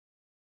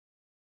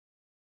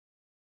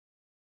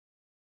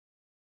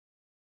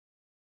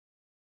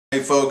Hey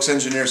folks,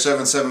 Engineer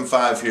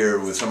 775 here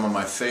with some of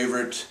my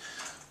favorite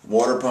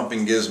water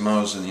pumping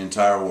gizmos in the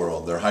entire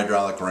world. They're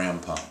hydraulic ram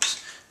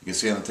pumps. You can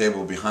see on the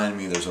table behind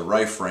me there's a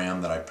Rife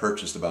ram that I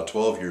purchased about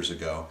 12 years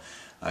ago.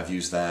 I've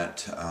used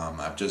that.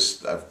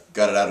 I've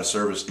got it out of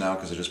service now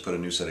because I just put a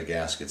new set of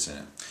gaskets in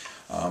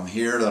it.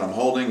 Here that I'm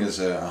holding is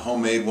a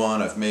homemade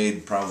one. I've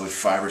made probably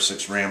 5 or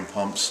 6 ram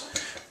pumps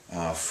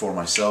for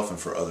myself and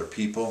for other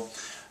people.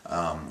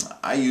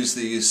 I use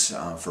these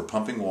for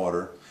pumping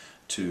water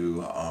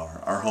to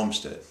our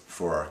homestead,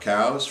 for our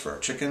cows, for our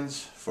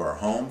chickens, for our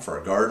home, for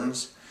our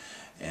gardens,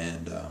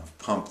 and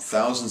pump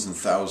thousands and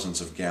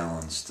thousands of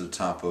gallons to the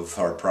top of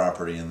our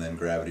property and then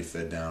gravity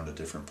fed down to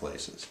different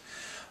places.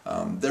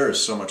 There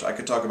is so much. I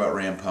could talk about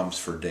ram pumps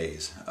for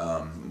days.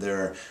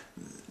 They're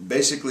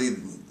basically,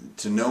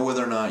 to know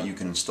whether or not you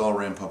can install a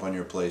ram pump on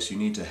your place, you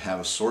need to have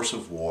a source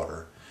of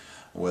water,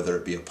 whether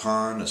it be a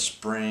pond, a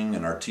spring,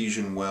 an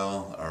artesian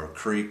well, or a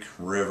creek,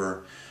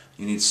 river.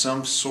 You need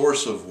some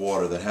source of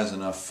water that has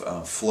enough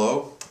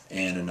flow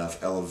and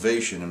enough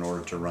elevation in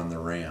order to run the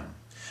ram.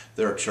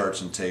 There are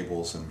charts and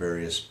tables in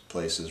various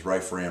places.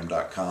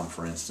 RifeRam.com,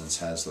 for instance,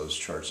 has those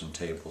charts and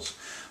tables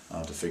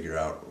to figure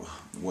out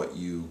what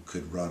you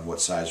could run,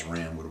 what size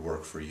ram would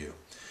work for you.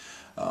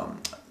 I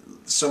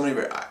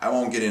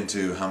won't get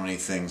into how many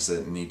things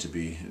that need to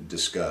be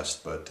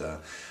discussed, but a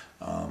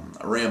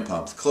ram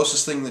pump, the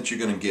closest thing that you're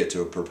going to get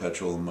to a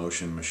perpetual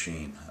motion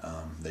machine.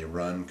 They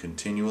run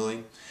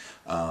continually.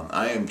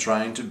 I am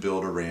trying to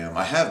build a ram.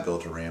 I have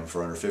built a ram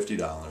for under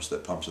 $50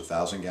 that pumps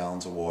 1,000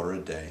 gallons of water a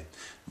day,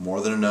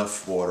 more than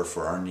enough water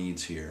for our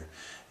needs here.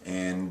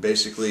 And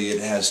basically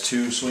it has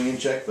 2 swinging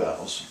check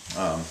valves.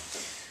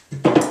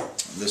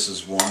 This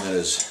is one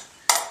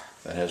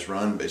that has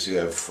run. Basically you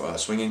have a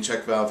swinging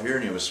check valve here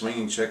and you have a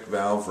swinging check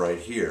valve right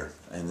here.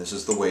 And this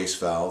is the waste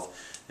valve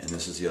and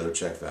this is the other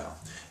check valve.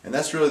 And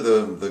that's really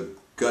the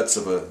guts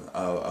of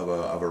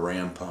a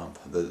ram pump,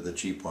 the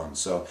cheap ones.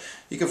 So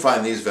you can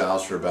find these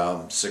valves for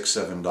about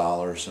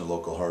 $6–7 in a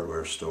local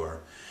hardware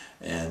store.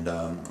 And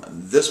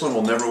this one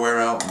will never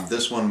wear out.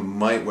 This one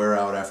might wear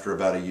out after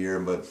about a year,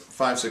 but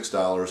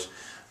 $5–6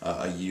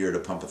 a year to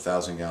pump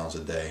 1,000 gallons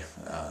a day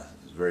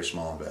is a very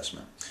small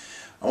investment.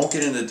 I won't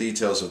get into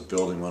details of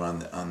building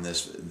one on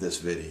this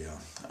video.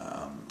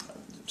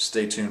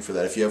 Stay tuned for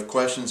that. If you have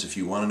questions, if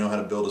you want to know how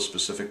to build a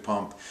specific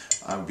pump,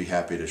 I would be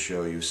happy to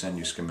show you, send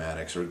you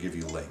schematics, or give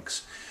you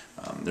links.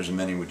 There's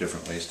many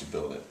different ways to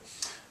build it.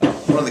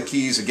 One of the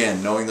keys,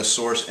 again, knowing the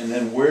source, and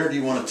then where do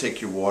you want to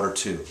take your water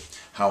to?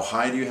 How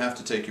high do you have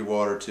to take your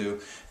water to?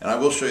 And I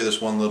will show you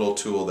this one little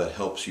tool that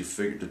helps you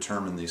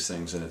determine these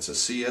things, and it's a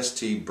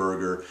CST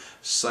Burger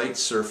Site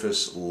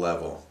Surface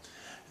Level.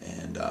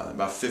 And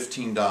about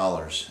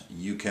 $15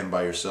 you can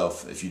buy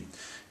yourself. If you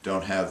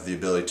don't have the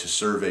ability to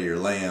survey your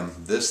land,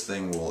 this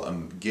thing will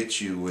get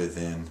you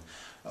within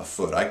a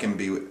foot. I can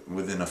be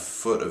within a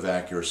foot of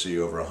accuracy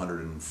over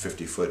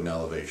 150 foot in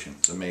elevation.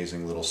 It's an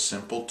amazing little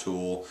simple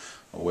tool,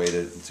 a way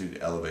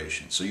to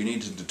elevation. So you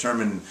need to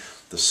determine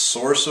the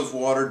source of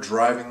water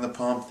driving the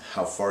pump,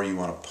 how far you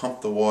want to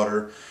pump the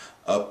water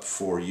up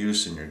for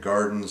use in your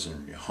gardens,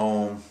 in your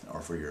home,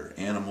 or for your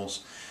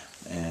animals.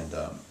 And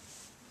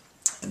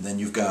then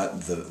you've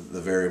got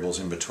the variables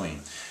in between.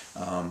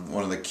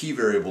 One of the key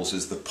variables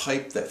is the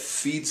pipe that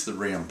feeds the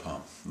ram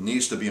pump. It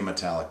needs to be a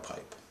metallic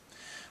pipe.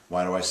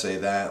 Why do I say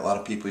that? A lot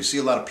of people, you see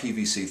a lot of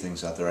PVC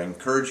things out there. I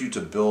encourage you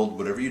to build,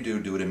 whatever you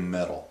do it in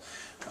metal.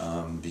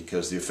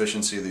 Because the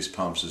efficiency of these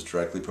pumps is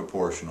directly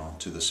proportional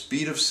to the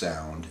speed of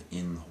sound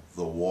in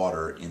the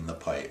water in the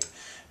pipe.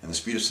 And the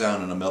speed of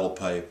sound in a metal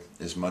pipe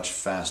is much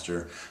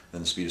faster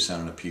than the speed of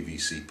sound in a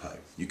PVC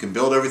pipe. You can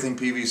build everything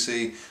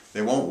PVC,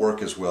 they won't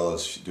work as well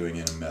as doing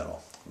it in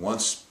metal.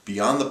 Once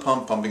beyond the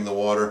pump pumping the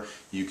water,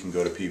 you can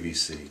go to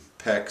PVC.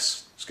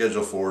 PEX,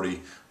 Schedule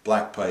 40,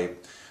 black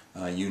pipe,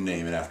 you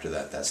name it after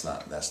that. That's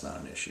not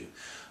an issue.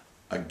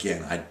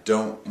 Again, I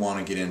don't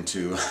want to get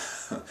into,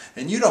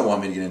 and you don't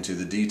want me to get into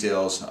the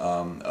details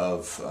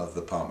of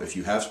the pump. If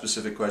you have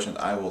specific questions,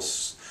 I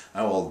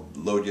will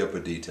load you up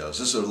with details.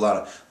 This is a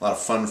lot of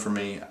fun for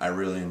me. I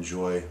really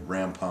enjoy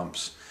ram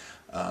pumps.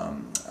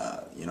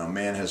 You know,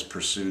 man has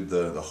pursued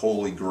the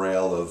holy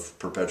grail of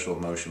perpetual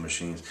motion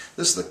machines.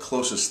 This is the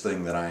closest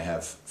thing that I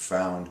have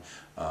found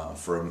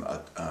for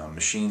a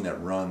machine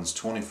that runs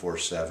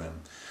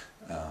 24/7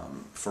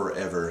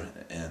 forever,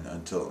 and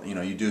until, you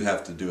know, you do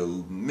have to do a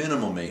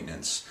minimal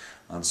maintenance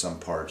on some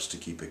parts to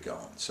keep it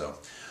going. So,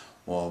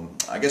 well,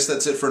 I guess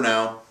that's it for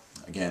now.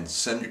 Again,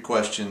 send your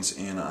questions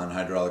in on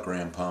hydraulic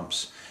ram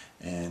pumps,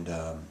 and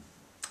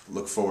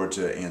look forward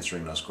to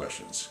answering those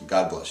questions.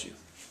 God bless you.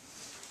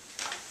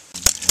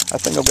 I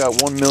think I've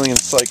got 1 million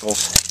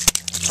cycles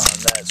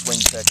on that swing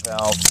check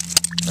valve,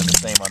 and the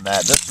same on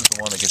that. This is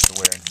the one that gets the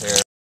wear and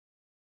tear.